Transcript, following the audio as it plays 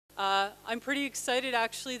I'm pretty excited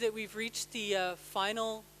actually that we've reached the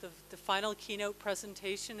final keynote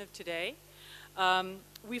presentation of today.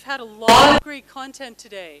 We've had a lot of great content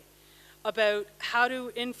today about how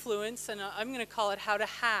to influence, and I'm going to call it how to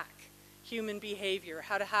hack human behavior,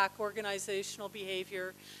 how to hack organizational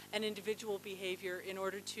behavior and individual behavior in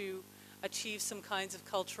order to achieve some kinds of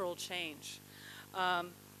cultural change.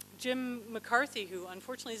 Jim McCarthy, who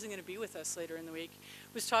unfortunately isn't going to be with us later in the week,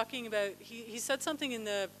 was talking about, he said something in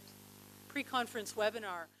the pre-conference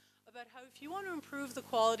webinar about how if you want to improve the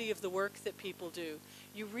quality of the work that people do,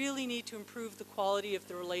 you really need to improve the quality of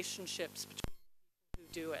the relationships between people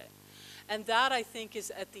who do it. And that, I think,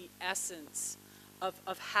 is at the essence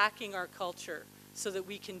of hacking our culture so that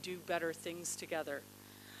we can do better things together.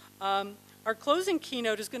 Our closing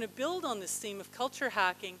keynote is going to build on this theme of culture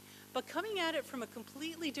hacking, but coming at it from a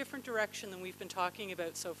completely different direction than we've been talking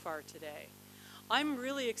about so far today. I'm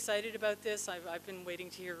really excited about this. I've been waiting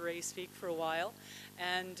to hear Rae speak for a while,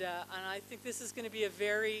 and I think this is going to be a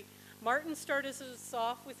very, Martin started us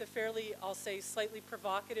off with a fairly, I'll say, slightly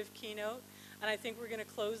provocative keynote, and I think we're going to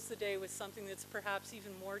close the day with something that's perhaps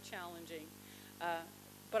even more challenging,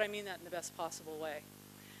 but I mean that in the best possible way.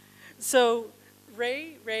 So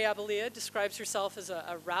Rae Abileah describes herself as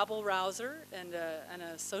a rabble-rouser and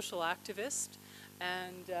a social activist.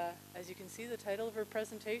 And as you can see, the title of her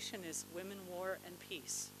presentation is Women, War, and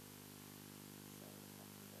Peace.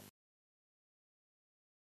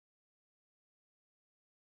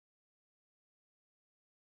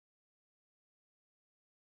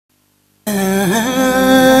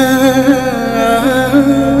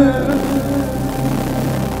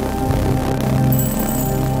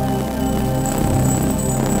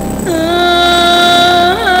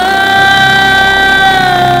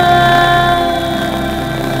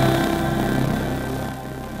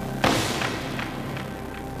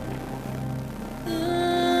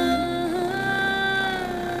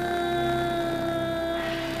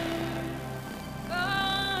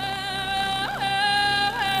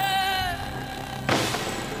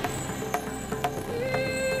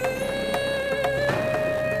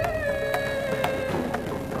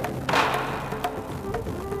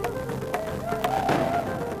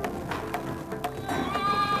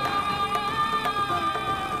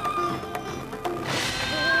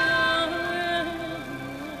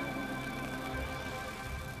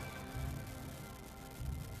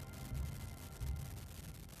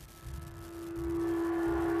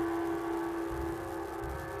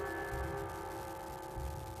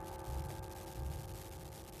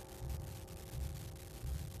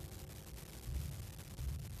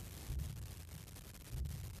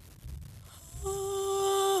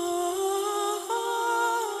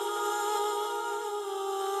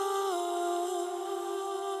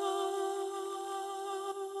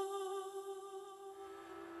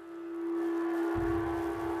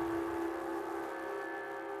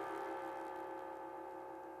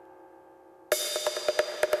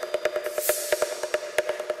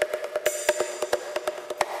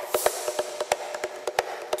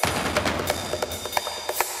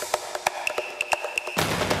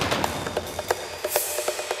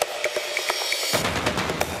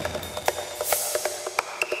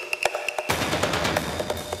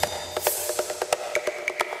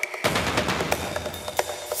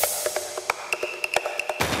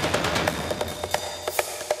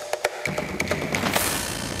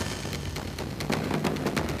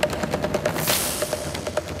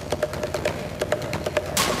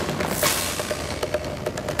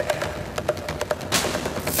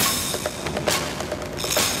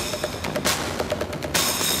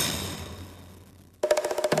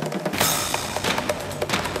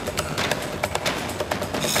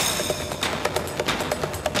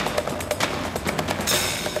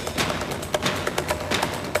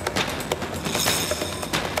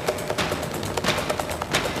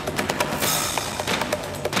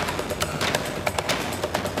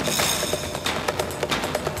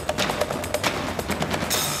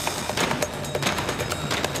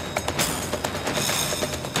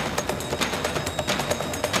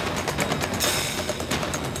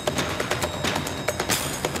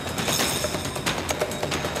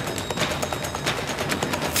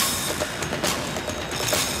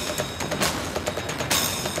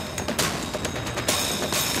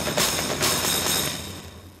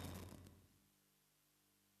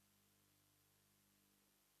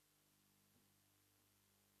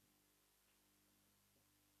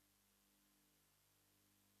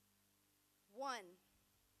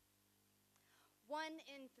 One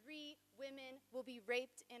in 3 women will be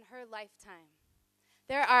raped in her lifetime.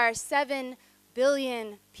 There are 7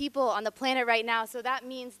 billion people on the planet right now, so that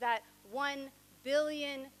means that 1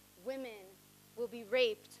 billion women will be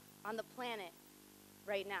raped on the planet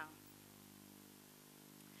right now.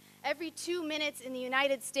 Every 2 minutes in the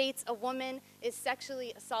United States, a woman is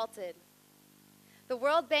sexually assaulted. The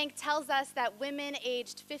World Bank tells us that women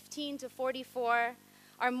aged 15 to 44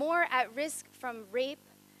 are more at risk from rape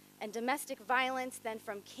and domestic violence than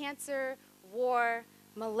from cancer, war,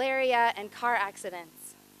 malaria, and car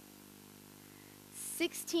accidents.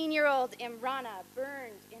 16-year-old Imrana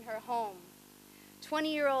burned in her home.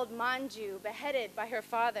 20-year-old Manju beheaded by her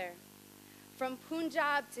father. From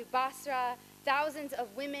Punjab to Basra, thousands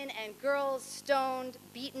of women and girls stoned,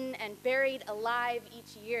 beaten, and buried alive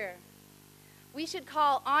each year. We should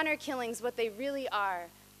call honor killings what they really are,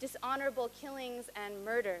 dishonorable killings and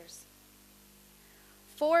murders.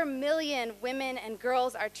 4 million women and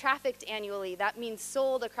girls are trafficked annually. That means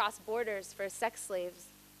sold across borders for sex slaves.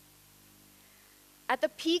 At the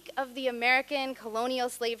peak of the American colonial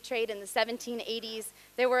slave trade in the 1780s,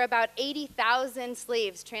 there were about 80,000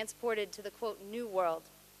 slaves transported to the, quote, New World.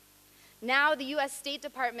 Now the US State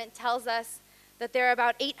Department tells us that there are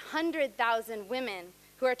about 800,000 women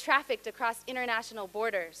who are trafficked across international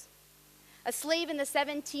borders. A slave in the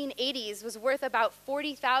 1780s was worth about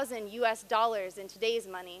 $40,000 US in today's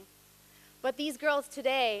money. But these girls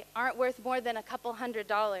today aren't worth more than a couple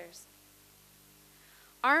 $100s.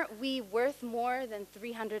 Aren't we worth more than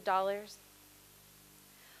 $300?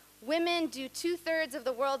 Women do 2/3 of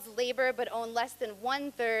the world's labor but own less than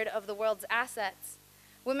 1/3 of the world's assets.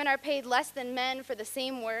 Women are paid less than men for the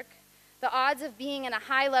same work. The odds of being in a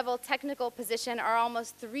high-level technical position are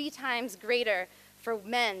almost 3 times greater for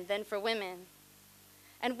men than for women.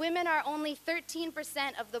 And women are only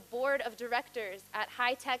 13% of the board of directors at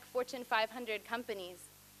high-tech Fortune 500 companies.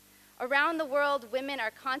 Around the world, women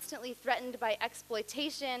are constantly threatened by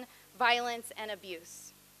exploitation, violence, and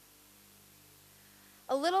abuse.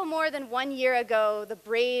 A little more than 1 year ago, the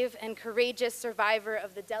brave and courageous survivor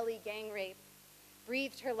of the Delhi gang rape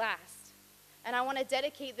breathed her last. And I want to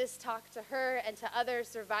dedicate this talk to her and to other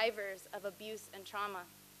survivors of abuse and trauma.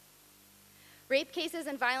 Rape cases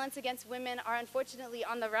and violence against women are unfortunately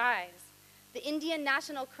on the rise. The Indian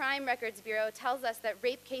National Crime Records Bureau tells us that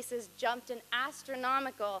rape cases jumped an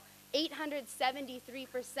astronomical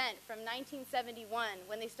 873% from 1971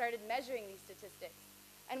 when they started measuring these statistics.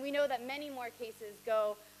 And we know that many more cases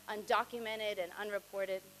go undocumented and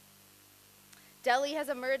unreported. Delhi has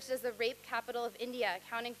emerged as the rape capital of India,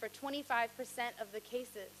 accounting for 25% of the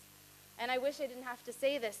cases. And I wish I didn't have to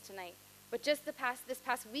say this tonight, but just this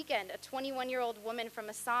past weekend, a 21-year-old woman from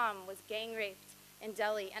Assam was gang raped in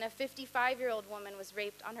Delhi, and a 55-year-old woman was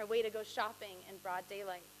raped on her way to go shopping in broad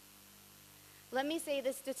daylight. Let me say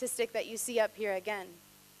this statistic that you see up here again.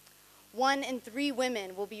 1 in 3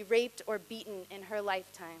 women will be raped or beaten in her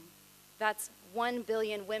lifetime. That's 1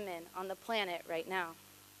 billion women on the planet right now.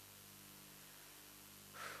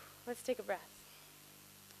 Let's take a breath.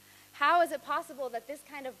 How is it possible that this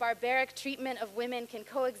kind of barbaric treatment of women can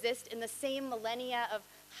coexist in the same millennia of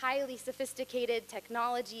highly sophisticated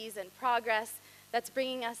technologies and progress that's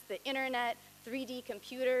bringing us the internet, 3D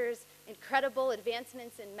computers, incredible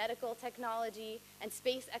advancements in medical technology, and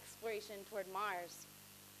space exploration toward Mars?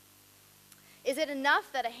 Is it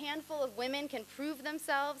enough that a handful of women can prove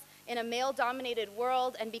themselves in a male-dominated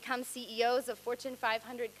world and become CEOs of Fortune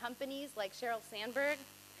 500 companies like Sheryl Sandberg?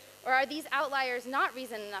 Or are these outliers not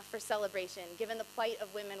reason enough for celebration, given the plight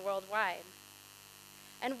of women worldwide?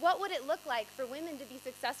 And what would it look like for women to be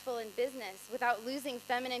successful in business without losing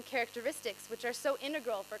feminine characteristics, which are so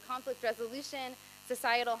integral for conflict resolution,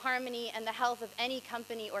 societal harmony, and the health of any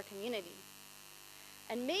company or community?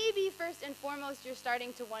 And maybe first and foremost, you're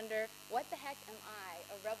starting to wonder, what the heck am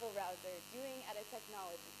I, a rebel-rouser, doing at a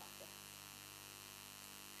technology conference?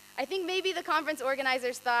 I think maybe the conference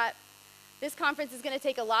organizers thought, this conference is going to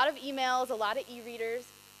take a lot of emails, a lot of e-readers.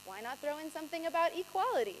 Why not throw in something about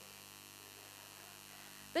equality?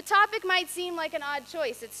 The topic might seem like an odd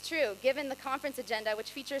choice. It's true, given the conference agenda, which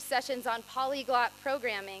features sessions on polyglot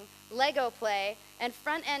programming, Lego play, and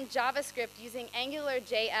front-end JavaScript using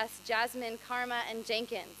AngularJS, Jasmine, Karma, and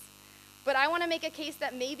Jenkins. But I want to make a case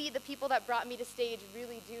that maybe the people that brought me to stage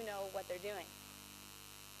really do know what they're doing.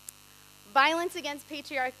 Violence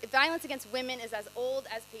against women is as old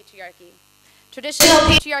as patriarchy. Traditional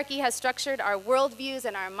patriarchy has structured our worldviews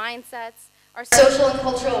and our mindsets, our social and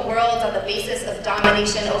cultural worlds on the basis of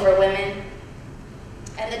domination over women,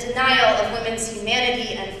 and the denial of women's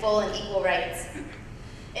humanity and full and equal rights.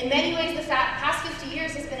 In many ways, the past 50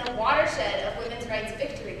 years has been a watershed of women's rights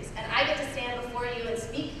victories, and I get to stand before you and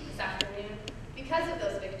speak this afternoon because of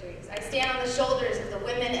those victories. I stand on the shoulders of the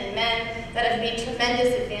women and men that have made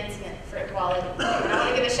tremendous advancements. for equality. And I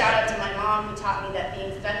want to give a shout out to my mom who taught me that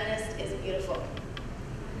being feminist is beautiful.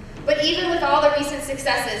 But even with all the recent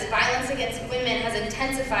successes, violence against women has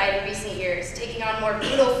intensified in recent years, taking on more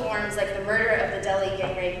brutal forms like the murder of the Delhi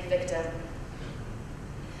gang rape victim.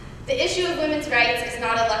 The issue of women's rights is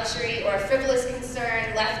not a luxury or a frivolous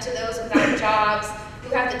concern left to those without jobs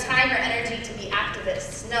who have the time or energy to be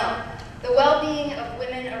activists. No, the well-being of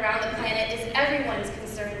women around the planet is everyone's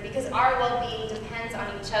concern because our well-being depends on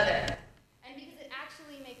each other. And because it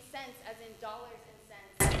actually makes sense, as in dollars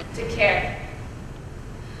and cents, to care.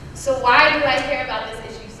 So why do I care about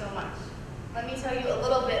this issue so much? Let me tell you a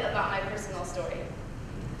little bit about my personal story.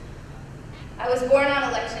 I was born on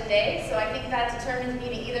election day, so I think that determined me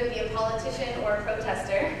to either be a politician or a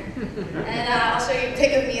protester. And I'll show you a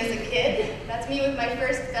pic of me as a kid. That's me with my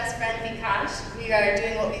first best friend, Vikash. We are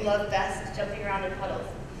doing what we love best, jumping around in puddles.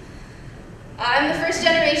 I'm the first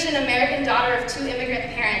generation American daughter of 2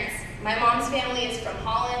 immigrant parents. My mom's family is from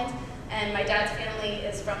Holland, and my dad's family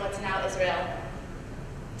is from what's now Israel.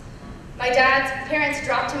 My dad's parents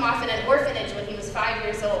dropped him off in an orphanage when he was 5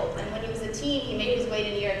 years old, and when he was a teen, he made his way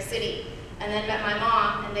to New York City, and then met my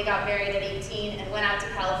mom, and they got married at 18 and went out to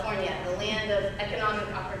California, the land of economic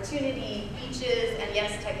opportunity, beaches, and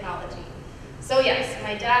yes, technology. So yes,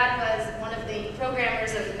 my dad was one of the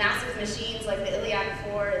programmers of massive machines like the Iliac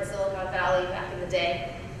 4 in Silicon Valley back in the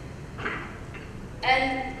day.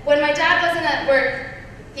 And when my dad wasn't at work,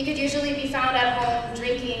 he could usually be found at home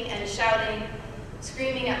drinking and shouting,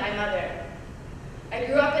 screaming at my mother. I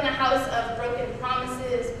grew up in a house of broken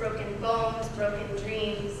promises, broken bones, broken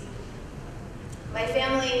dreams. My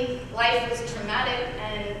family life was traumatic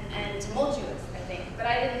and tumultuous, I think, but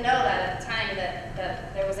I didn't know that at the time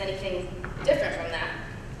that there was anything different from that.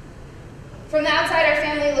 From the outside, our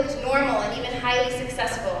family looked normal and even highly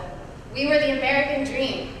successful. We were the American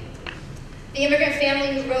dream. The immigrant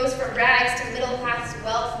family who rose from rags to middle-class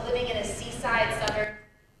wealth, living in a seaside suburb.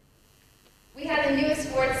 We had the newest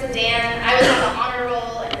Ford sedan. I was on the honor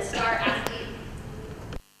roll and a star athlete.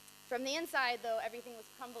 From the inside, though, everything was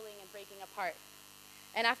crumbling and breaking apart.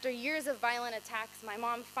 And after years of violent attacks, my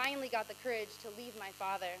mom finally got the courage to leave my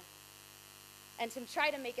father and to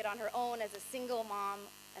try to make it on her own as a single mom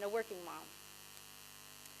and a working mom.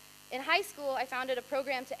 In high school, I founded a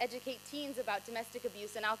program to educate teens about domestic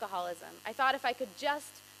abuse and alcoholism. I thought if I could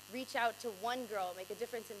just reach out to one girl, make a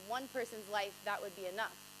difference in one person's life, that would be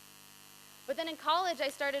enough. But then in college, I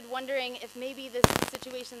started wondering if maybe this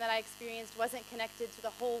situation that I experienced wasn't connected to the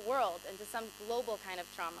whole world and to some global kind of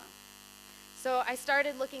trauma. So I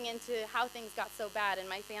started looking into how things got so bad in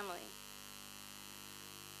my family.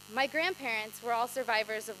 My grandparents were all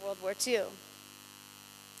survivors of World War II.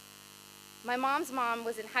 My mom's mom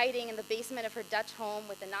was in hiding in the basement of her Dutch home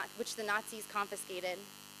which the Nazis confiscated,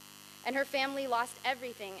 and her family lost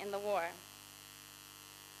everything in the war.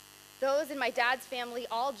 Those in my dad's family,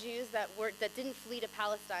 all Jews that didn't flee to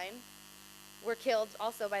Palestine, were killed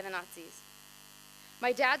also by the Nazis.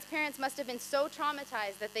 My dad's parents must have been so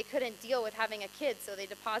traumatized that they couldn't deal with having a kid, so they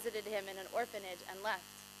deposited him in an orphanage and left.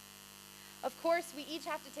 Of course, we each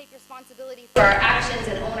have to take responsibility for our actions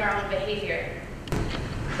and own our own behavior.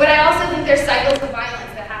 But I also think there's cycles of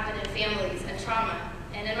violence that happen in families and trauma.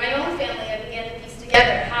 And in my own family, I began to piece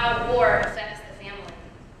together how war affects the family.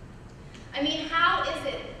 I mean, how is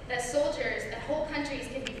it that soldiers and whole countries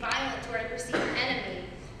can be violent toward a perceived enemy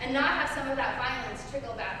and not have some of that violence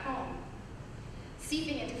trickle back home,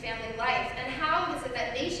 seeping into family life? And how is it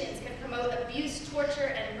that nations can promote abuse, torture,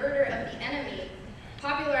 and murder of the enemy,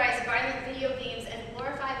 popularize violent video games, and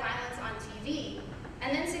glorify violence on TV,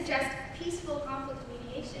 and then suggest peaceful conflict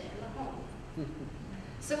mediation in the home?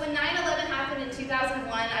 So when 9/11 happened in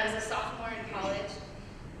 2001, I was a sophomore in college,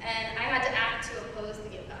 and I had to act to oppose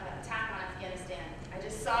the attack on Afghanistan. I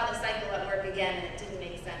just saw the cycle at work again, and it didn't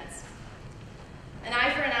make sense. An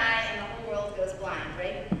eye for an eye, and the whole world goes blind,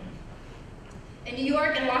 right? In New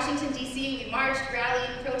York and Washington, D.C., we marched, rallied,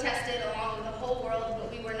 protested along with the whole world,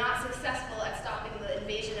 but we were not successful at stopping the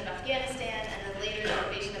invasion of Afghanistan and then later the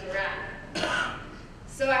invasion of Iraq.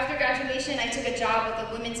 So after graduation, I took a job with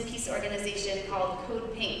a women's peace organization called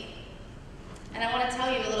Code Pink. And I want to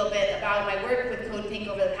tell you a little bit about my work with Code Pink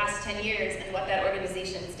over the past 10 years and what that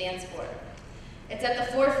organization stands for. It's at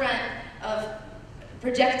the forefront of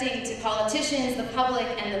projecting to politicians, the public,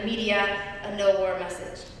 and the media a no-war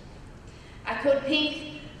message. At Code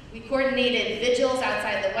Pink, we coordinated vigils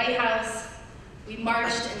outside the White House, we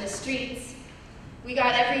marched in the streets, we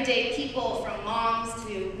got everyday people from moms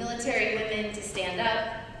to military women to stand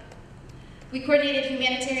up. We coordinated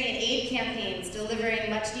humanitarian aid campaigns, delivering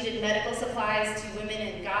much-needed medical supplies to women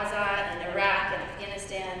in Gaza and Iraq and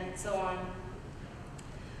Afghanistan and so on.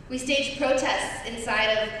 We staged protests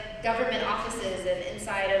inside of government offices and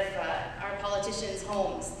inside of our politicians'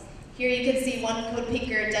 homes. Here you can see one code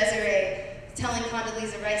pinker, Desiree, telling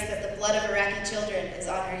Condoleezza Rice that the blood of Iraqi children is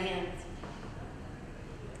on her hands.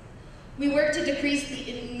 We worked to decrease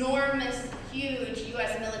the enormous, huge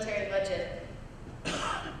US military budget.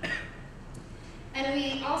 And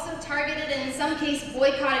we also targeted and in some cases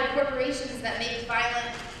boycotted corporations that make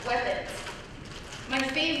violent weapons. My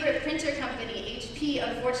favorite printer company, HP,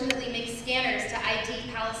 unfortunately makes scanners to ID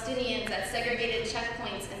Palestinians at segregated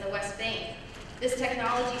checkpoints in the West Bank. This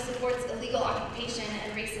technology supports illegal occupation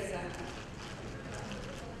and racism.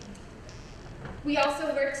 We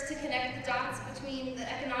also worked to connect the dots between the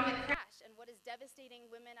economic crash and what is devastating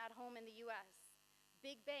women at home in the US.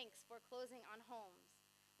 Big banks foreclosing on homes.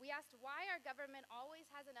 We asked why our government always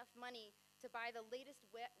has enough money to buy the latest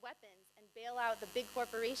weapons and bail out the big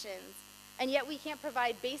corporations, and yet we can't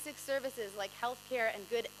provide basic services like healthcare and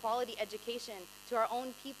good quality education to our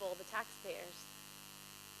own people, the taxpayers.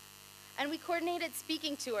 And we coordinated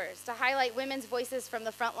speaking tours to highlight women's voices from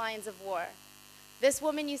the front lines of war. This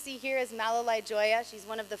woman you see here is Malalai Joya. She's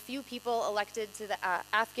one of the few people elected to the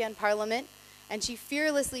Afghan parliament, and she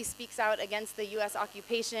fearlessly speaks out against the US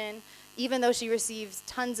occupation, even though she receives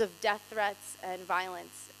tons of death threats and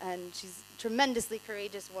violence, and she's a tremendously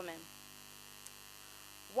courageous woman.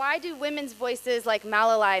 Why do women's voices like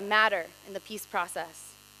Malalai matter in the peace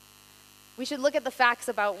process? We should look at the facts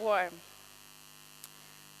about war.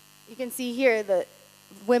 You can see here that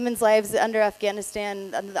women's lives under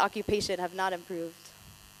Afghanistan, under the occupation, have not improved.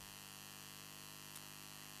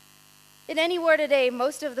 In any war today,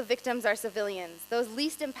 most of the victims are civilians. Those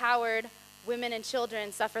least empowered, women and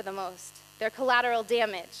children, suffer the most. They're collateral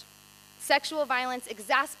damage. Sexual violence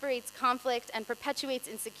exasperates conflict and perpetuates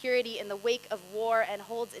insecurity in the wake of war and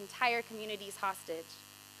holds entire communities hostage.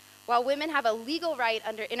 While women have a legal right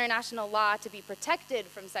under international law to be protected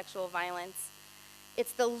from sexual violence,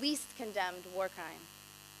 it's the least condemned war crime.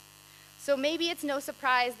 So maybe it's no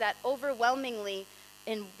surprise that overwhelmingly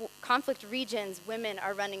in conflict regions, women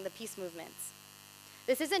are running the peace movements.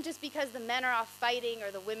 This isn't just because the men are off fighting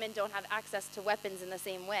or the women don't have access to weapons in the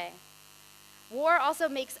same way. War also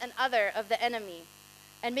makes an other of the enemy,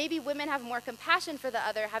 and maybe women have more compassion for the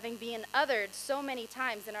other, having been othered so many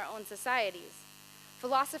times in our own societies.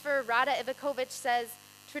 Philosopher Rae Abileah says,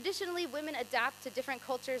 traditionally, women adapt to different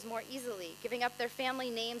cultures more easily, giving up their family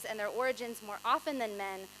names and their origins more often than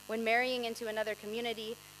men when marrying into another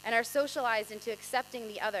community, and are socialized into accepting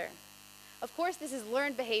the other. Of course, this is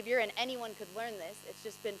learned behavior, and anyone could learn this. It's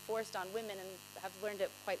just been forced on women and have learned it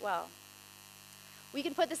quite well. We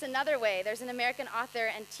can put this another way. There's an American author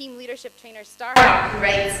and team leadership trainer, Starhawk, who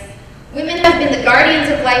writes, "Women have been the guardians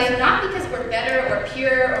of life not because we're better or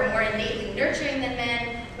pure or more innately nurturing than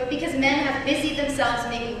men, but because men have busied themselves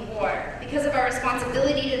making war, because of our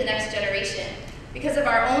responsibility to the next generation, because of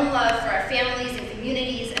our own love for our families and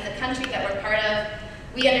communities and the country that we're part of.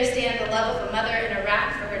 We understand the love of a mother in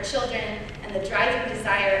Iraq for her children and the driving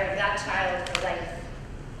desire of that child for life."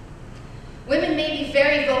 Women may be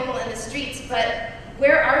very vocal in the streets, but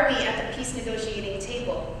where are we at the peace negotiating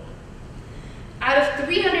table? Out of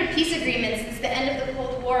 300 peace agreements since the end of the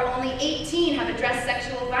Cold War, only 18 have addressed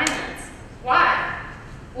sexual violence. Why?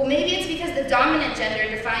 Well, maybe it's because the dominant gender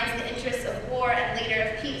defines the interests of war and later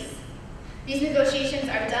of peace. These negotiations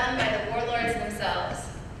are done by the warlords themselves.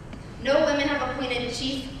 No women have appointed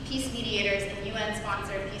chief peace mediators in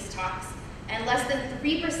UN-sponsored peace talks, and less than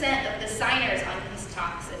 3% of the signers on peace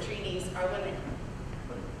talks and treaties are women.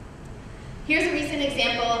 Here's a recent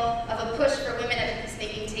example of a push for women at the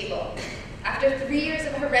peacemaking table. After 3 years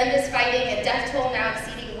of horrendous fighting, a death toll now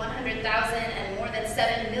exceeding 100,000 and more than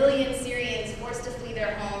 7 million Syrians forced to flee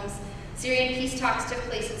their homes, Syrian peace talks took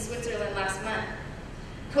place in Switzerland last month.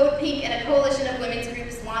 Code Pink and a coalition of women's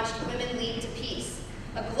groups launched Women Lead to Peace,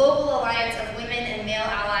 a global alliance of women and male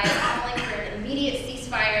allies calling for an immediate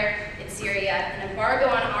ceasefire in Syria, an embargo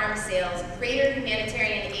on arms sales, greater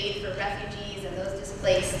humanitarian aid for refugees and those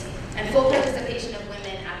displaced, and full participation of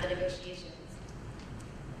women at the negotiations.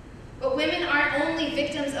 But women aren't only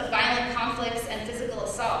victims of violent conflicts and physical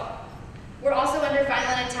assault. We're also under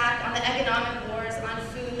violent attack on the economic wars, on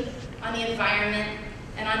food, on the environment,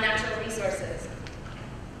 and on natural resources.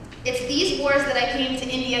 It's these wars that I came to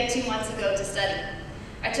India 2 months ago to study.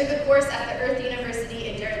 I took a course at the Earth University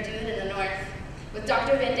in Dehradun in the north with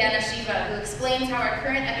Dr. Vandana Shiva, who explains how our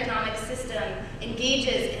current economic system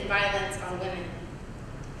engages in violence on women.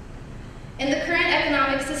 In the current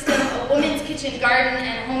economic system, a woman's kitchen garden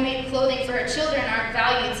and homemade clothing for her children aren't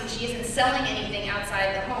valued since she isn't selling anything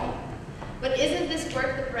outside the home. But isn't this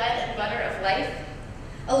work the bread and butter of life?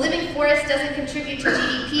 A living forest doesn't contribute to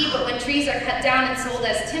GDP, but when trees are cut down and sold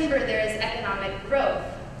as timber, there is economic growth.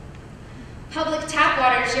 Public tap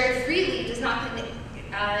water shared freely does not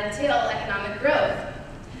entail economic growth.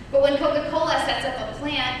 But when Coca-Cola sets up a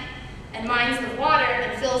plant and mines the water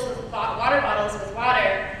and fills the water bottles with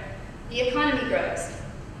water, the economy grows.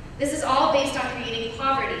 This is all based on creating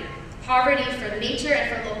poverty. Poverty for nature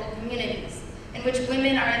and for local communities, in which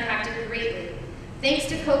women are impacted greatly. Thanks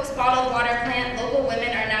to Coke's bottled water plant, local women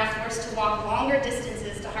are now forced to walk longer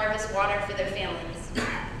distances to harvest water for their families.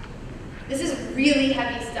 This is really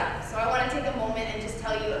heavy stuff, so I want to take a moment and just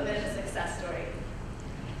tell you a bit of a success story.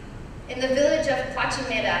 In the village of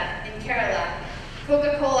Pachimeda in Kerala,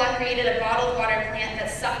 Coca-Cola created a bottled water plant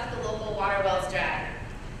that sucked the local water wells dry.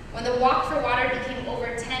 When the walk for water became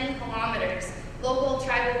over 10 kilometers, local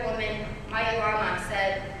tribal woman Mayalama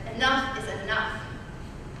said, "Enough is enough.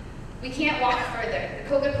 We can't walk further. The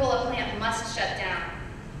Coca-Cola plant must shut down."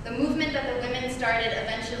 The movement that the women started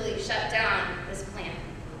eventually shut down this plant.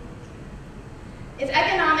 If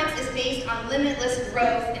economics is based on limitless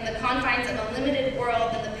growth in the confines of a limited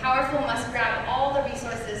world, then the powerful must grab all the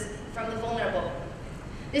resources from the vulnerable.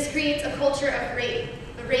 This creates a culture of rape.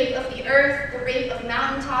 The rape of the earth, the rape of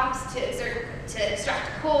mountaintops to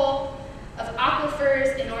extract coal, of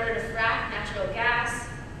aquifers in order to frack natural gas,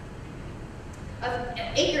 of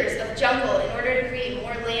acres of jungle in order to create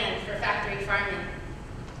more land for factory farming.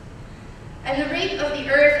 And the rape of the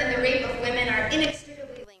earth and the rape of women are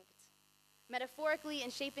inextricably linked, metaphorically in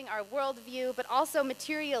shaping our worldview, but also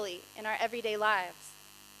materially in our everyday lives.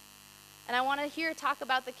 And I want to here talk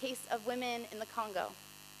about the case of women in the Congo.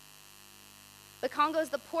 The Congo is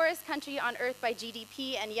the poorest country on earth by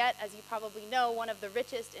GDP, and yet, as you probably know, one of the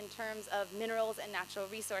richest in terms of minerals and natural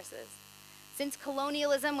resources. Since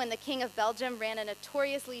colonialism, when the King of Belgium ran a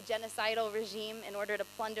notoriously genocidal regime in order to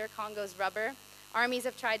plunder Congo's rubber, armies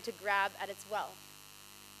have tried to grab at its wealth.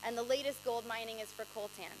 And the latest gold mining is for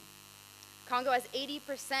coltan. Congo has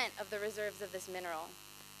 80% of the reserves of this mineral,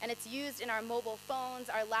 and it's used in our mobile phones,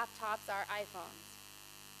 our laptops, our iPhones.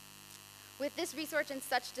 With this resource in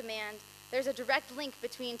such demand, there's a direct link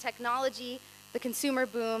between technology, the consumer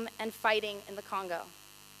boom, and fighting in the Congo.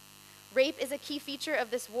 Rape is a key feature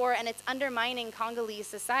of this war, and it's undermining Congolese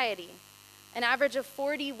society. An average of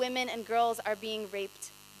 40 women and girls are being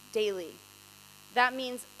raped daily. That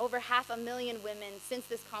means over 500,000 women since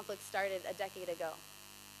this conflict started a decade ago.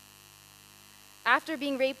 After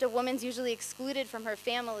being raped, a woman's usually excluded from her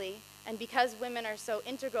family, and because women are so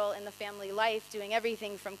integral in the family life, doing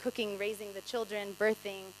everything from cooking, raising the children,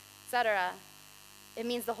 birthing, etc., it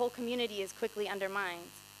means the whole community is quickly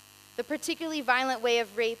undermined. The particularly violent way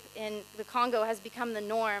of rape in the Congo has become the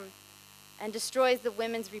norm and destroys the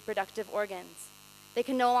women's reproductive organs. They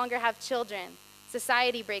can no longer have children.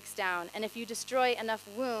 Society breaks down, and if you destroy enough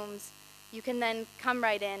wombs, you can then come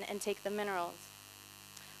right in and take the minerals.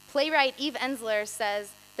 Playwright Eve Ensler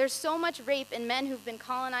says, "There's so much rape in men who've been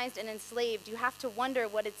colonized and enslaved, you have to wonder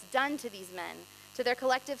what it's done to these men, to their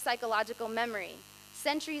collective psychological memory.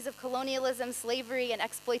 Centuries of colonialism, slavery, and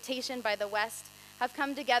exploitation by the West have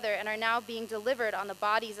come together and are now being delivered on the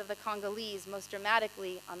bodies of the Congolese, most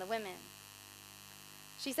dramatically on the women."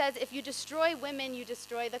 She says, "If you destroy women, you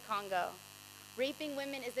destroy the Congo. Raping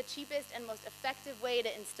women is the cheapest and most effective way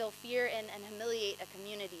to instill fear in and humiliate a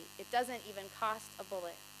community. It doesn't even cost a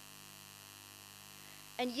bullet."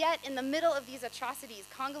 And yet, in the middle of these atrocities,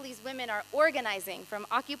 Congolese women are organizing, from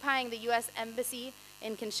occupying the US Embassy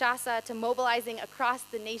in Kinshasa to mobilizing across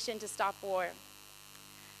the nation to stop war.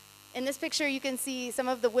 In this picture, you can see some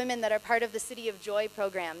of the women that are part of the City of Joy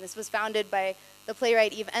program. This was founded by the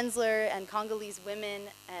playwright Eve Ensler and Congolese women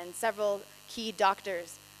and several key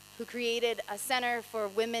doctors who created a center for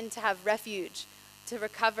women to have refuge, to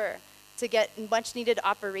recover, to get much needed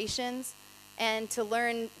operations, and to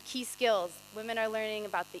learn key skills. Women are learning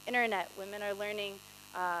about the internet. Women are learning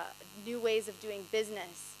new ways of doing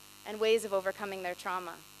business and ways of overcoming their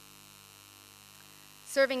trauma.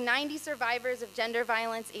 Serving 90 survivors of gender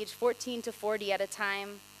violence aged 14 to 40 at a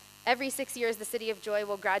time, every 6 years the City of Joy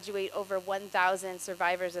will graduate over 1,000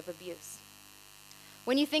 survivors of abuse.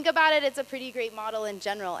 When you think about it, it's a pretty great model in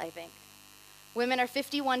general, I think. Women are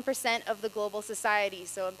 51% of the global society,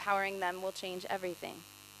 so empowering them will change everything.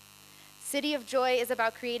 City of Joy is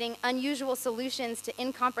about creating unusual solutions to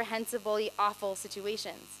incomprehensibly awful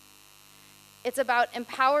situations. It's about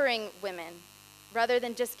empowering women rather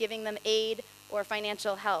than just giving them aid or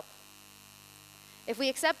financial help. If we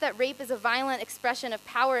accept that rape is a violent expression of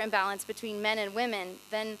power imbalance between men and women,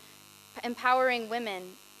 then empowering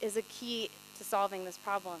women is a key to solving this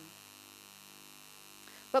problem.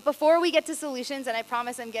 But before we get to solutions, and I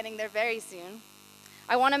promise I'm getting there very soon,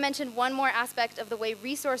 I want to mention one more aspect of the way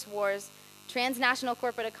resource wars, transnational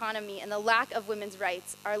corporate economy, and the lack of women's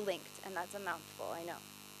rights are linked, and that's a mouthful, I know.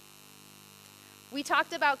 We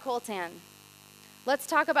talked about coltan. Let's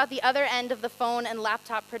talk about the other end of the phone and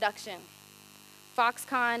laptop production,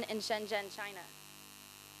 Foxconn in Shenzhen, China.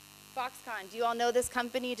 Foxconn, do you all know this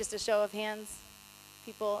company? Just a show of hands.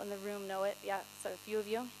 People in the room know it. Yeah, so a few of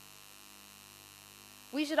you.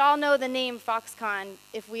 We should all know the name Foxconn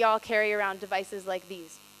if we all carry around devices like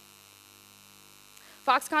these.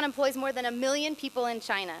 Foxconn employs more than 1 million people in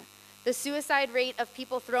China. The suicide rate of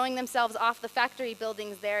people throwing themselves off the factory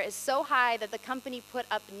buildings there is so high that the company put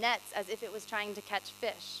up nets as if it was trying to catch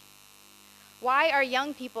fish. Why are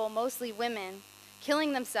young people, mostly women,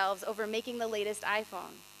 killing themselves over making the latest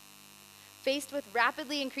iPhone? Faced with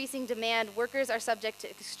rapidly increasing demand, workers are subject to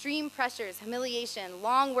extreme pressures, humiliation,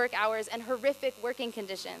 long work hours, and horrific working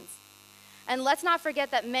conditions. And let's not forget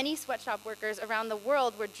that many sweatshop workers around the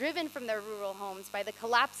world were driven from their rural homes by the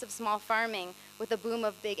collapse of small farming with the boom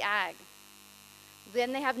of big ag.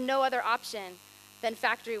 Then they have no other option than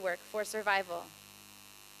factory work for survival.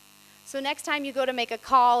 So next time you go to make a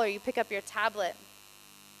call or you pick up your tablet,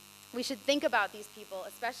 we should think about these people,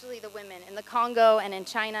 especially the women in the Congo and in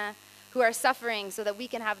China, who are suffering so that we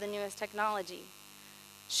can have the newest technology.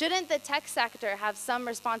 Shouldn't the tech sector have some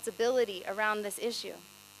responsibility around this issue?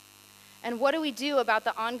 And what do we do about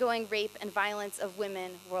the ongoing rape and violence of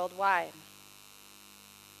women worldwide?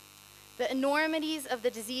 The enormities of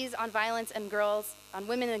the disease on violence and girls, on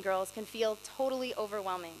women and girls, can feel totally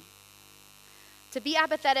overwhelming. To be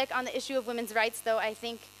apathetic on the issue of women's rights, though, I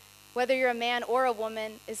think, whether you're a man or a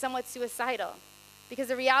woman, is somewhat suicidal. Because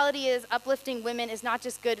the reality is, uplifting women is not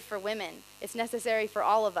just good for women. It's necessary for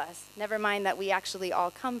all of us, never mind that we actually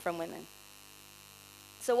all come from women.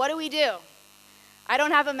 So what do? I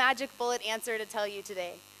don't have a magic bullet answer to tell you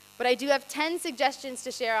today, but I do have 10 suggestions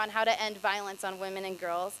to share on how to end violence on women and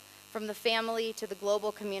girls, from the family to the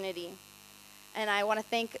global community. And I want to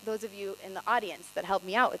thank those of you in the audience that helped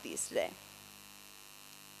me out with these today.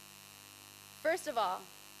 First of all,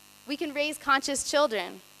 we can raise conscious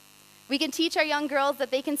children. We can teach our young girls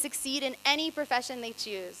that they can succeed in any profession they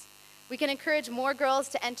choose. We can encourage more girls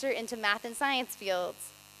to enter into math and science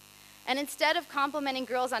fields. And instead of complimenting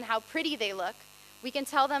girls on how pretty they look, we can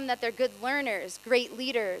tell them that they're good learners, great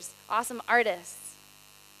leaders, awesome artists.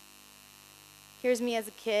 Here's me as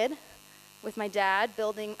a kid with my dad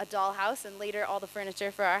building a dollhouse and later all the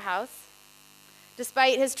furniture for our house.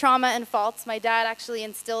 Despite his trauma and faults, my dad actually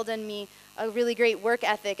instilled in me a really great work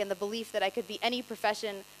ethic and the belief that I could be any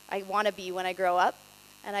profession I want to be when I grow up.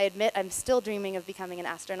 And I admit I'm still dreaming of becoming an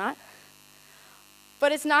astronaut.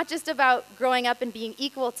 But it's not just about growing up and being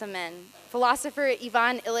equal to men. Philosopher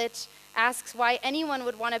Ivan Illich asks why anyone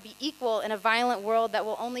would want to be equal in a violent world that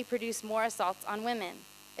will only produce more assaults on women.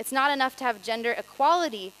 It's not enough to have gender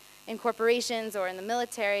equality in corporations or in the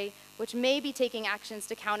military, which may be taking actions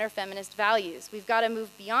to counter feminist values. We've got to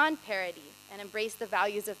move beyond parity and embrace the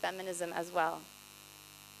values of feminism as well.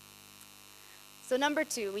 So number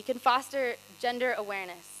 2, we can foster gender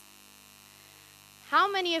awareness.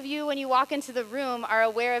 How many of you, when you walk into the room, are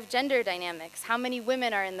aware of gender dynamics? How many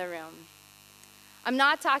women are in the room? I'm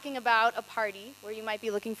not talking about a party where you might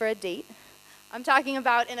be looking for a date. I'm talking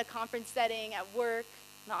about in a conference setting, at work,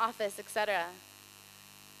 in the office, etc.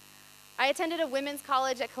 I attended a women's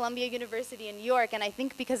college at Columbia University in New York, and I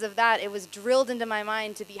think because of that, it was drilled into my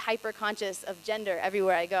mind to be hyper-conscious of gender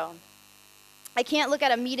everywhere I go. I can't look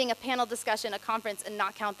at a meeting, a panel discussion, a conference, and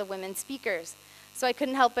not count the women speakers. So I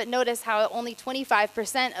couldn't help but notice how only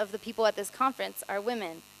 25% of the people at this conference are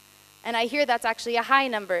women. And I hear that's actually a high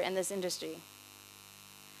number in this industry.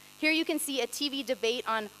 Here you can see a TV debate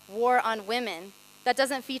on war on women that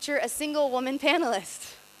doesn't feature a single woman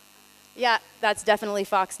panelist. Yeah, that's definitely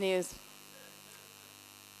Fox News.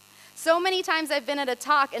 So many times I've been at a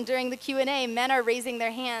talk and during the Q&A, men are raising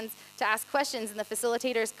their hands to ask questions and the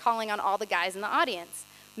facilitator's calling on all the guys in the audience.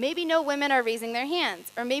 Maybe no women are raising their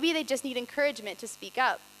hands, or maybe they just need encouragement to speak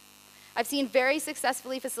up. I've seen very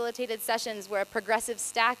successfully facilitated sessions where a progressive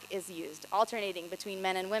stack is used, alternating between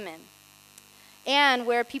men and women. And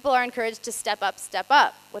where people are encouraged to step up, step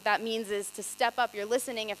up. What that means is to step up your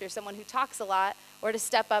listening if you're someone who talks a lot, or to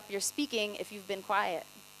step up your speaking if you've been quiet.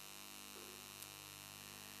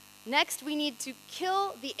 Next, we need to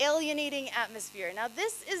kill the alienating atmosphere. Now,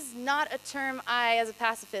 this is not a term I, as a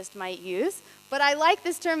pacifist, might use, but I like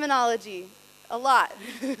this terminology a lot.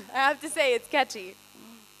 I have to say, it's catchy.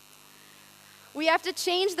 We have to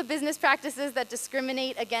change the business practices that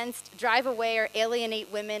discriminate against, drive away, or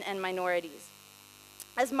alienate women and minorities.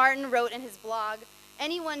 As Martin wrote in his blog,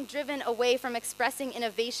 Anyone driven away from expressing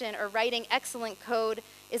innovation or writing excellent code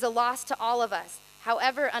is a loss to all of us,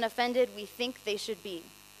 however unoffended we think they should be.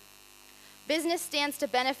 Business stands to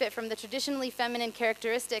benefit from the traditionally feminine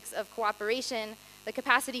characteristics of cooperation, the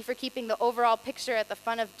capacity for keeping the overall picture at the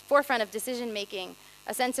forefront of decision-making,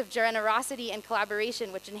 a sense of generosity and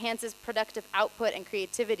collaboration which enhances productive output and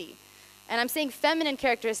creativity. And I'm saying feminine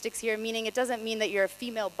characteristics here, meaning it doesn't mean that you're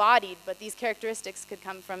female-bodied, but these characteristics could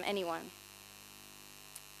come from anyone.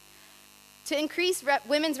 To increase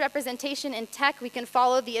women's representation in tech, we can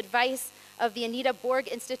follow the advice of the Anita Borg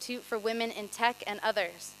Institute for Women in Tech and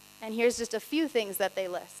others. And here's just a few things that they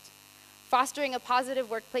list. Fostering a positive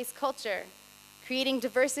workplace culture, creating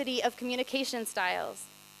diversity of communication styles,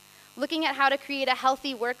 looking at how to create a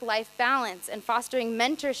healthy work-life balance and fostering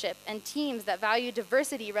mentorship and teams that value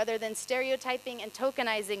diversity rather than stereotyping and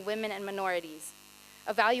tokenizing women and minorities,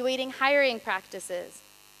 evaluating hiring practices,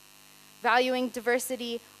 valuing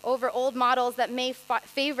diversity over old models that may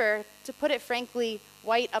favor, to put it frankly,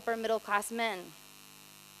 white upper middle class men,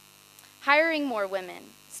 hiring more women,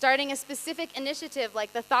 starting a specific initiative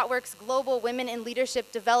like the ThoughtWorks Global Women in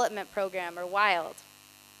Leadership Development Program, or WILD,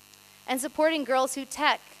 and supporting Girls Who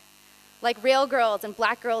Tech, like Rail Girls and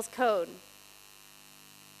Black Girls Code.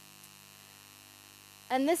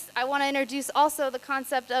 And this, I want to introduce also the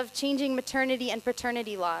concept of changing maternity and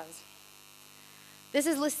paternity laws. This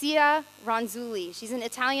is Lucia Ronzulli. She's an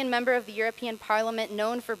Italian member of the European Parliament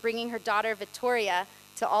known for bringing her daughter Vittoria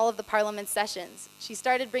to all of the Parliament sessions. She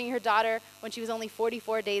started bringing her daughter when she was only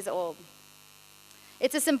 44 days old.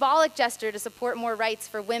 It's a symbolic gesture to support more rights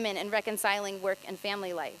for women in reconciling work and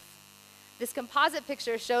family life. This composite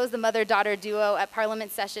picture shows the mother-daughter duo at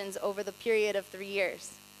Parliament sessions over the period of 3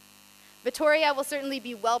 years. Vittoria will certainly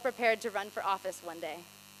be well prepared to run for office one day.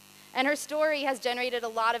 And her story has generated a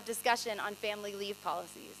lot of discussion on family leave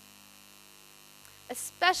policies,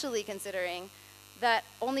 especially considering that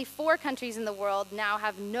only 4 countries in the world now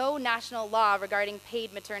have no national law regarding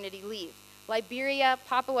paid maternity leave: Liberia,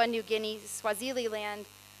 Papua New Guinea, Swaziland,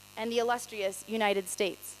 and the illustrious United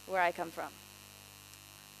States, where I come from.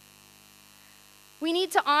 We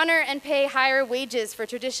need to honor and pay higher wages for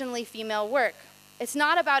traditionally female work. It's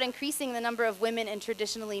not about increasing the number of women in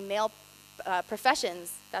traditionally male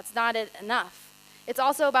professions. That's not enough. It's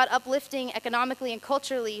also about uplifting economically and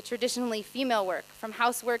culturally traditionally female work, from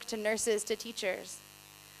housework to nurses to teachers.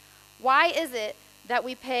 Why is it that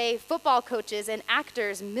we pay football coaches and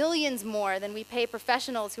actors millions more than we pay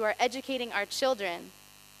professionals who are educating our children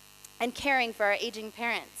and caring for our aging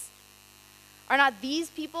parents? Are not these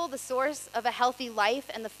people the source of a healthy life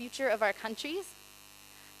and the future of our countries?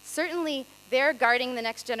 Certainly, they're guarding the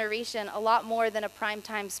next generation a lot more than a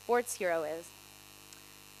primetime sports hero is.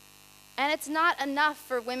 And it's not enough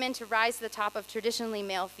for women to rise to the top of traditionally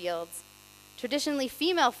male fields. Traditionally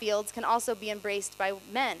female fields can also be embraced by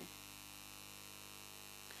men.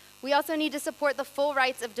 We also need to support the full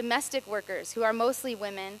rights of domestic workers, who are mostly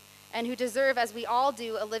women, and who deserve, as we all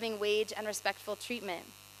do, a living wage and respectful treatment.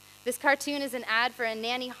 This cartoon is an ad for a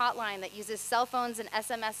nanny hotline that uses cell phones and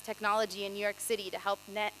SMS technology in New York City to help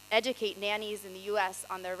educate nannies in the US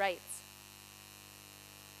on their rights.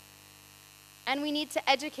 And we need to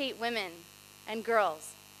educate women and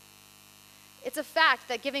girls. It's a fact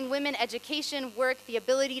that giving women education, work, the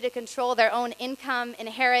ability to control their own income,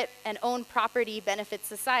 inherit, and own property benefits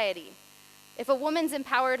society. If a woman's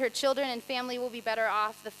empowered, her children and family will be better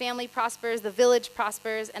off, the family prospers, the village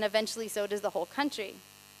prospers, and eventually so does the whole country.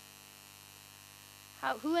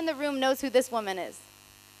 Who in the room knows who this woman is?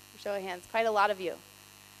 Show of hands, quite a lot of you.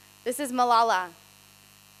 This is Malala.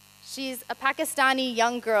 She's a Pakistani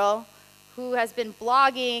young girl who has been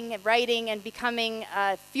blogging, writing, and becoming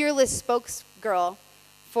a fearless spokesgirl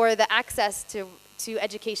for the access to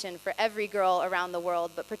education for every girl around the world,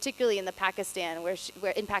 but particularly in Pakistan, where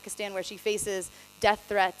she faces death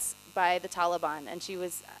threats by the Taliban. And she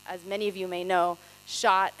was, as many of you may know,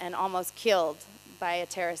 shot and almost killed by a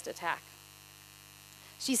terrorist attack.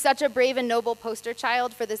 She's such a brave and noble poster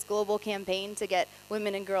child for this global campaign to get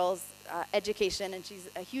women and girls education, and she's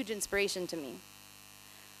a huge inspiration to me.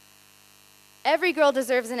 Every girl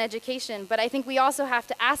deserves an education, but I think we also have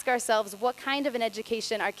to ask ourselves what kind of an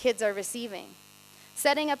education our kids are receiving.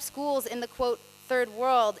 Setting up schools in the, quote, third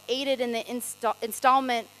world aided in the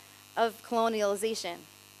installment of colonialization.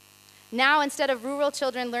 Now, instead of rural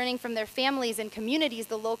children learning from their families and communities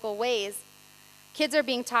the local ways, kids are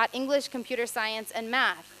being taught English, computer science, and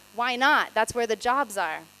math. Why not? That's where the jobs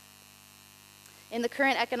are. In the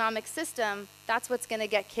current economic system, that's what's going to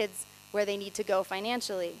get kids where they need to go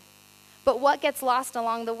financially. But what gets lost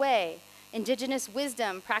along the way? Indigenous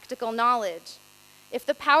wisdom, practical knowledge. If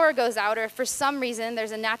the power goes out, or if for some reason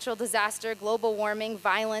there's a natural disaster, global warming,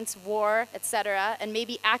 violence, war, etc., and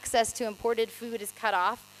maybe access to imported food is cut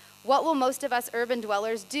off, what will most of us urban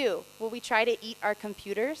dwellers do? Will we try to eat our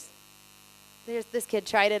computers? This kid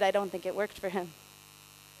tried it. I don't think it worked for him.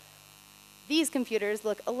 These computers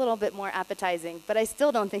look a little bit more appetizing, but I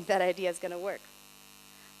still don't think that idea is going to work.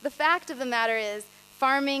 The fact of the matter is,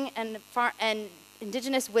 farming and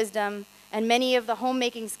indigenous wisdom and many of the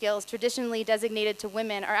homemaking skills traditionally designated to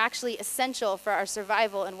women are actually essential for our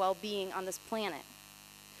survival and well-being on this planet.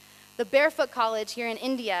 The Barefoot College here in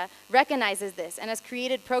India recognizes this and has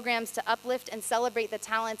created programs to uplift and celebrate the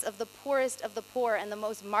talents of the poorest of the poor and the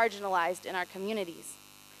most marginalized in our communities.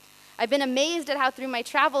 I've been amazed at how through my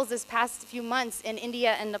travels this past few months in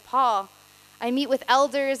India and Nepal, I meet with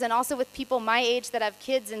elders and also with people my age that have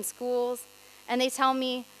kids in schools, and they tell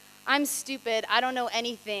me, "I'm stupid, I don't know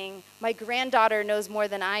anything, my granddaughter knows more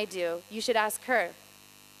than I do, you should ask her."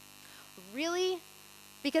 Really?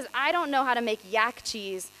 Because I don't know how to make yak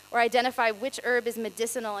cheese or identify which herb is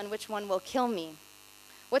medicinal and which one will kill me.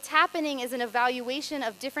 What's happening is an evaluation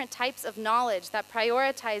of different types of knowledge that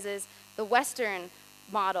prioritizes the Western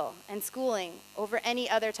model and schooling over any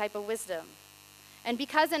other type of wisdom. And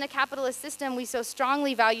because in a capitalist system we so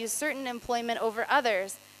strongly value certain employment over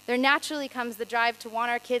others, there naturally comes the drive to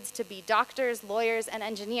want our kids to be doctors, lawyers, and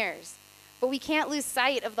engineers. But we can't lose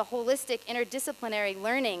sight of the holistic interdisciplinary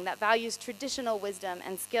learning that values traditional wisdom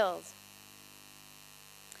and skills.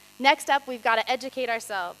 Next up, we've got to educate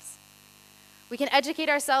ourselves. We can educate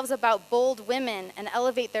ourselves about bold women and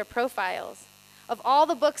elevate their profiles. Of all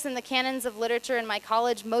the books in the canons of literature in my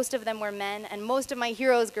college, most of them were men, and most of my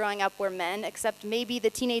heroes growing up were men, except maybe the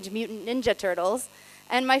Teenage Mutant Ninja Turtles,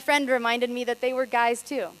 and my friend reminded me that they were guys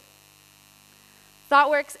too.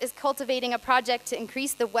 ThoughtWorks is cultivating a project to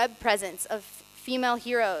increase the web presence of female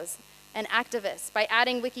heroes and activists by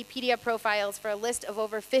adding Wikipedia profiles for a list of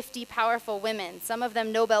over 50 powerful women, some of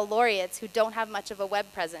them Nobel laureates who don't have much of a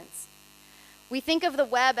web presence. We think of the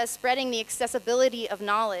web as spreading the accessibility of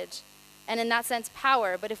knowledge, and in that sense,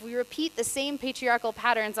 power, but if we repeat the same patriarchal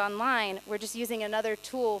patterns online, we're just using another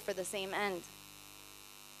tool for the same end.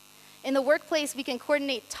 In the workplace, we can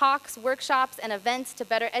coordinate talks, workshops, and events to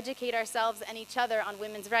better educate ourselves and each other on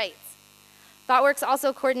women's rights. ThoughtWorks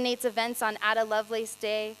also coordinates events on Ada Lovelace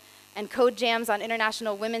Day and code jams on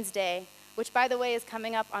International Women's Day, which, by the way, is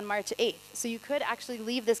coming up on March 8th. So you could actually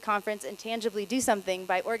leave this conference and tangibly do something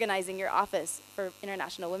by organizing your office for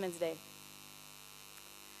International Women's Day.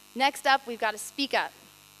 Next up, we've got to speak up.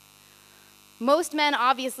 Most men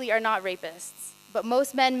obviously are not rapists, but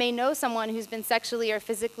most men may know someone who's been sexually or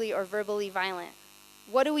physically or verbally violent.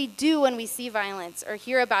 What do we do when we see violence or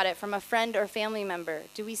hear about it from a friend or family member?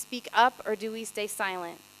 Do we speak up or do we stay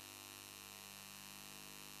silent?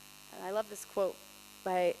 And I love this quote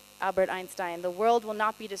by Albert Einstein: "The world will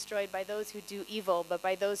not be destroyed by those who do evil, but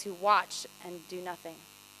by those who watch and do nothing."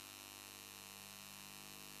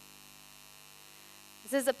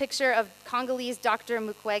 This is a picture of Congolese Dr.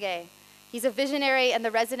 Mukwege. He's a visionary and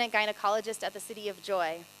the resident gynecologist at the City of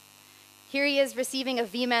Joy. Here he is receiving a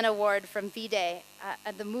V-Men Award from V-Day,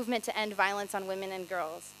 the movement to end violence on women and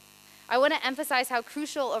girls. I want to emphasize how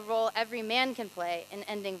crucial a role every man can play in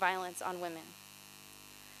ending violence on women.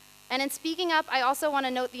 And in speaking up, I also want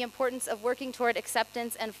to note the importance of working toward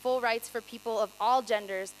acceptance and full rights for people of all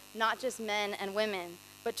genders, not just men and women,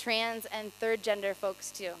 but trans and third gender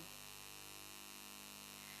folks too.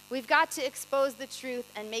 We've got to expose the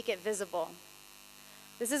truth and make it visible.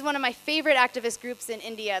 This is one of my favorite activist groups in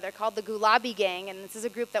India. They're called the Gulabi Gang, and this is a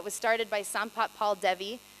group that was started by Sampat Pal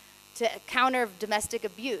Devi to counter domestic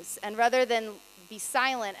abuse. And rather than be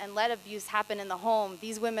silent and let abuse happen in the home,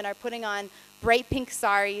 these women are putting on bright pink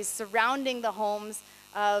saris, surrounding the homes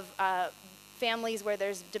of families where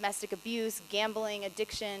there's domestic abuse, gambling,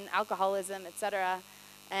 addiction, alcoholism, etc.,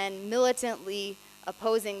 and militantly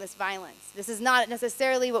opposing this violence. This is not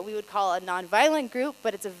necessarily what we would call a nonviolent group,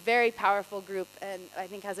 but it's a very powerful group and I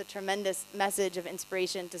think has a tremendous message of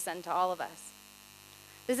inspiration to send to all of us.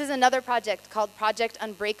 This is another project called Project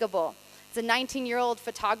Unbreakable. It's a 19-year-old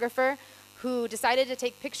photographer who decided to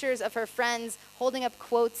take pictures of her friends holding up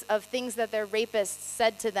quotes of things that their rapists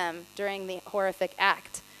said to them during the horrific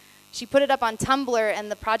act. She put it up on Tumblr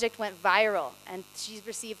and the project went viral, and she's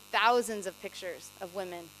received thousands of pictures of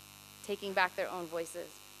women taking back their own voices.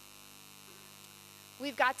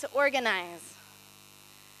 We've got to organize.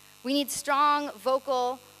 We need strong,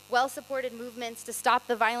 vocal, well-supported movements to stop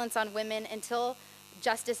the violence on women until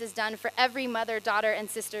justice is done for every mother, daughter, and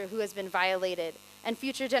sister who has been violated. and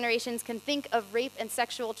future generations can think of rape and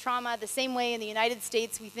sexual trauma the same way in the United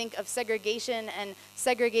States we think of segregation and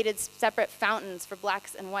segregated separate fountains for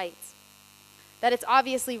blacks and whites. That it's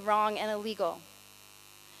obviously wrong and illegal.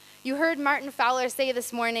 You heard Martin Fowler say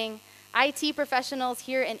this morning, IT professionals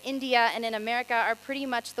here in India and in America are pretty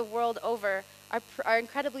much the world over, are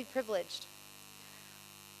incredibly privileged.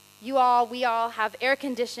 We all have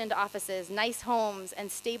air-conditioned offices, nice homes,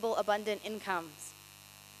 and stable, abundant incomes.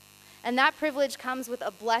 And that privilege comes with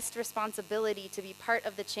a blessed responsibility to be part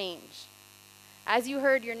of the change. As you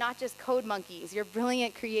heard, you're not just code monkeys, you're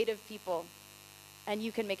brilliant, creative people, and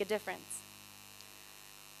you can make a difference.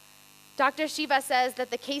 Dr. Shiva says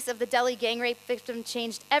that the case of the Delhi gang rape victim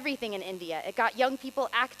changed everything in India. It got young people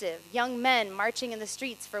active, young men marching in the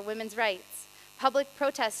streets for women's rights. Public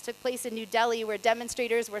protests took place in New Delhi where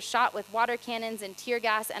demonstrators were shot with water cannons and tear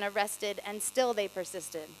gas and arrested, and still they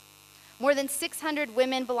persisted. More than 600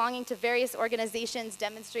 women belonging to various organizations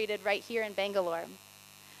demonstrated right here in Bangalore.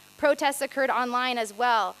 Protests occurred online as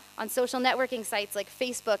well, on social networking sites like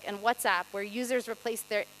Facebook and WhatsApp, where users replaced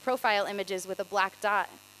their profile images with a black dot.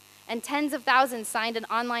 And tens of thousands signed an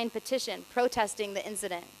online petition protesting the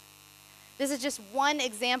incident. This is just one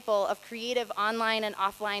example of creative online and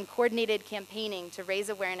offline coordinated campaigning to raise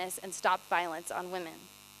awareness and stop violence on women.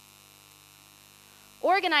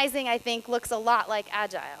 Organizing, I think, looks a lot like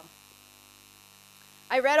Agile.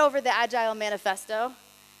 I read over the Agile manifesto,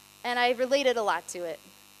 and I related a lot to it.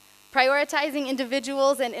 Prioritizing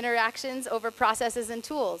individuals and interactions over processes and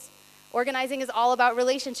tools. Organizing is all about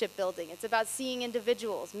relationship building. It's about seeing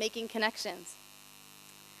individuals, making connections.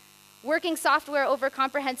 Working software over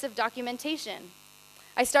comprehensive documentation.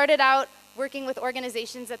 I started out working with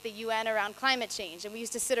organizations at the UN around climate change, and we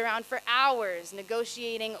used to sit around for hours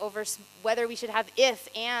negotiating over whether we should have if,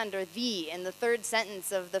 and, or the in the third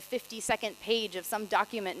sentence of the 50-second page of some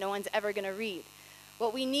document no one's ever going to read.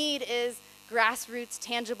 What we need is grassroots,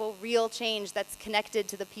 tangible, real change that's connected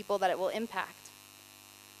to the people that it will impact.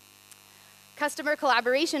 Customer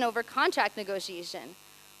collaboration over contract negotiation.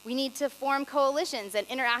 We need to form coalitions and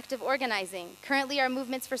interactive organizing. Currently, our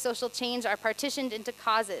movements for social change are partitioned into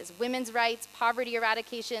causes: women's rights, poverty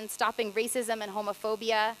eradication, stopping racism and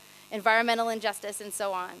homophobia, environmental injustice, and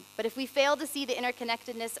so on. But if we fail to see the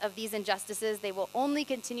interconnectedness of these injustices, they will only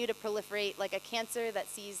continue to proliferate like a cancer that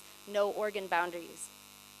sees no organ boundaries.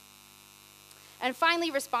 And finally,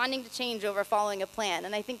 responding to change over following a plan.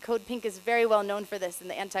 And I think Code Pink is very well known for this in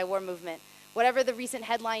the anti-war movement. Whatever the recent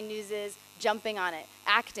headline news is, jumping on it,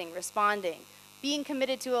 acting, responding, being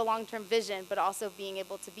committed to a long-term vision, but also being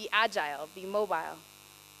able to be agile, be mobile,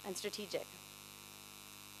 and strategic.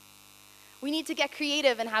 We need to get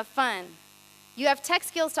creative and have fun. You have tech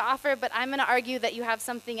skills to offer, but I'm going to argue that you have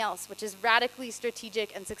something else, which is radically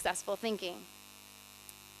strategic and successful thinking.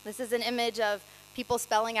 This is an image of people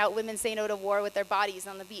spelling out "Women Say No to War" with their bodies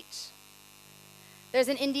on the beach. There's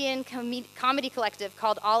an Indian comedy collective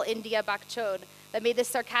called All India Bakchod that made this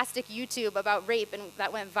sarcastic YouTube about rape, and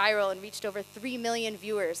that went viral and reached over 3 million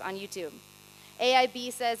viewers on YouTube.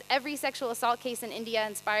 AIB says every sexual assault case in India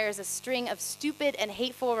inspires a string of stupid and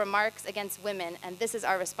hateful remarks against women, and this is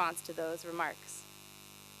our response to those remarks.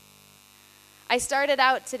 I started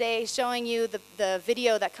out today showing you the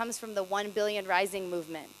video that comes from the 1 Billion Rising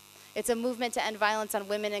movement. It's a movement to end violence on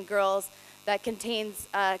women and girls that contains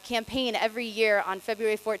a campaign every year on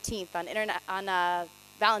February 14th, on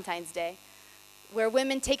Valentine's Day, where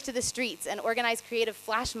women take to the streets and organize creative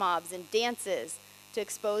flash mobs and dances to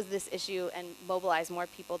expose this issue and mobilize more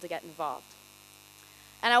people to get involved.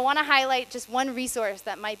 And I want to highlight just one resource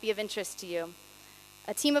that might be of interest to you.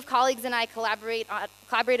 A team of colleagues and I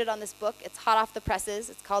collaborated on this book. It's hot off the presses.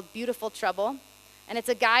 It's called Beautiful Trouble. And it's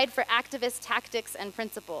a guide for activist tactics and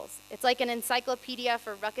principles. It's like an encyclopedia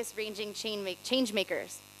for ruckus-ranging change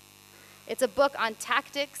makers. It's a book on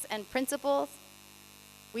tactics and principles.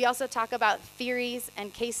 We also talk about theories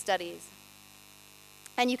and case studies.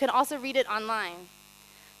 And you can also read it online.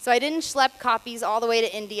 So I didn't schlep copies all the way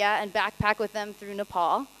to India and backpack with them through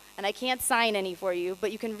Nepal, and I can't sign any for you,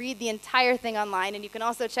 but you can read the entire thing online, and you can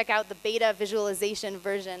also check out the beta visualization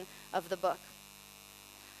version of the book.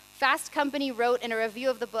 Fast Company wrote in a review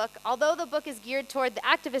of the book, although the book is geared toward the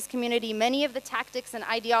activist community, many of the tactics and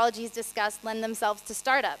ideologies discussed lend themselves to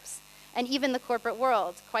startups and even the corporate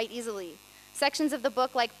world quite easily. Sections of the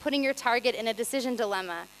book, like putting your target in a decision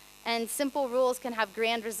dilemma and simple rules can have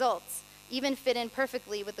grand results, even fit in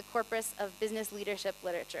perfectly with the corpus of business leadership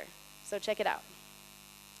literature. So check it out.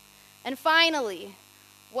 And finally,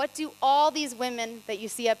 what do all these women that you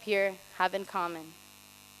see up here have in common?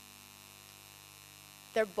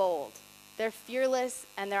 They're bold, they're fearless,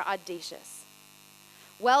 and they're audacious.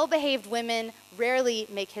 Well-behaved women rarely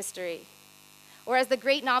make history. Or as the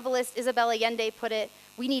great novelist Isabel Allende put it,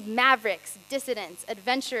 we need mavericks, dissidents,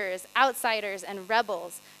 adventurers, outsiders, and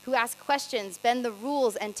rebels who ask questions, bend the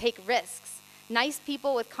rules, and take risks. Nice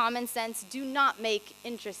people with common sense do not make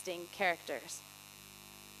interesting characters.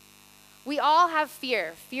 We all have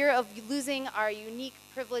fear of losing our unique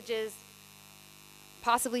privileges,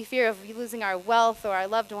 possibly fear of losing our wealth or our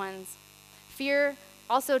loved ones. Fear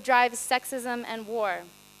also drives sexism and war.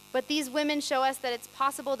 But these women show us that it's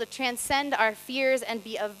possible to transcend our fears and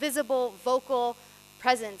be a visible, vocal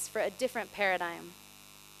presence for a different paradigm.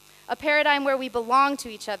 A paradigm where we belong to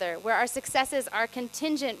each other, where our successes are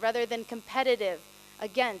contingent rather than competitive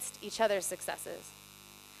against each other's successes.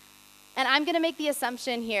 And I'm going to make the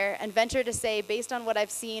assumption here and venture to say, based on what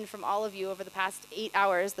I've seen from all of you over the past 8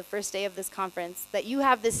 hours, the first day of this conference, that you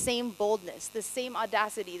have this same boldness, this same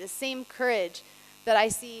audacity, this same courage that I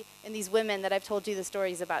see in these women that I've told you the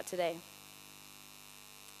stories about today.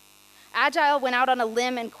 Agile went out on a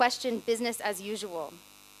limb and questioned business as usual.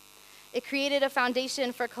 It created a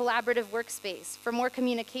foundation for collaborative workspace, for more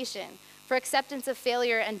communication, for acceptance of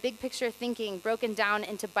failure and big picture thinking broken down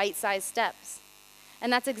into bite-sized steps.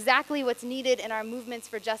 And that's exactly what's needed in our movements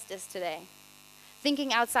for justice today.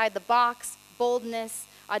 Thinking outside the box, boldness,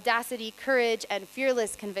 audacity, courage, and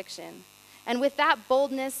fearless conviction. And with that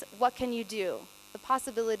boldness, what can you do? The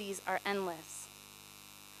possibilities are endless.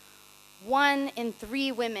 1 in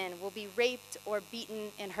 3 women will be raped or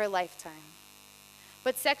beaten in her lifetime.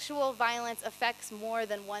 But sexual violence affects more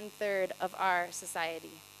than 1/3 of our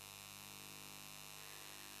society.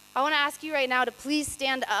 I want to ask you right now to please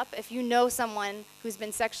stand up if you know someone who's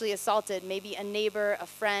been sexually assaulted, maybe a neighbor, a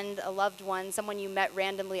friend, a loved one, someone you met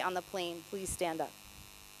randomly on the plane. Please stand up.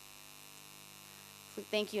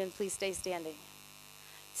 Thank you, and please stay standing.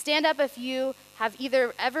 Stand up if you have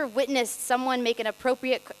either ever witnessed someone make an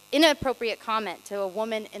inappropriate comment to a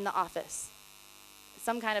woman in the office,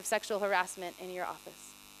 some kind of sexual harassment in your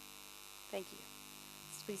office. Thank you.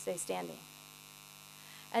 Please stay standing.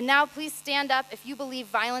 And now please stand up if you believe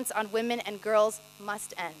violence on women and girls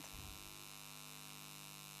must end.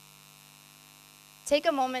 Take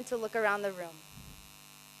a moment to look around the room.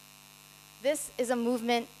 This is a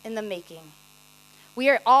movement in the making. We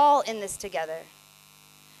are all in this together.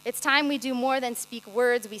 It's time we do more than speak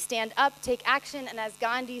words. We stand up, take action, and as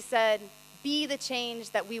Gandhi said, be the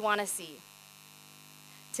change that we want to see.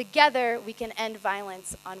 Together, we can end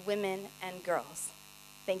violence on women and girls.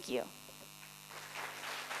 Thank you.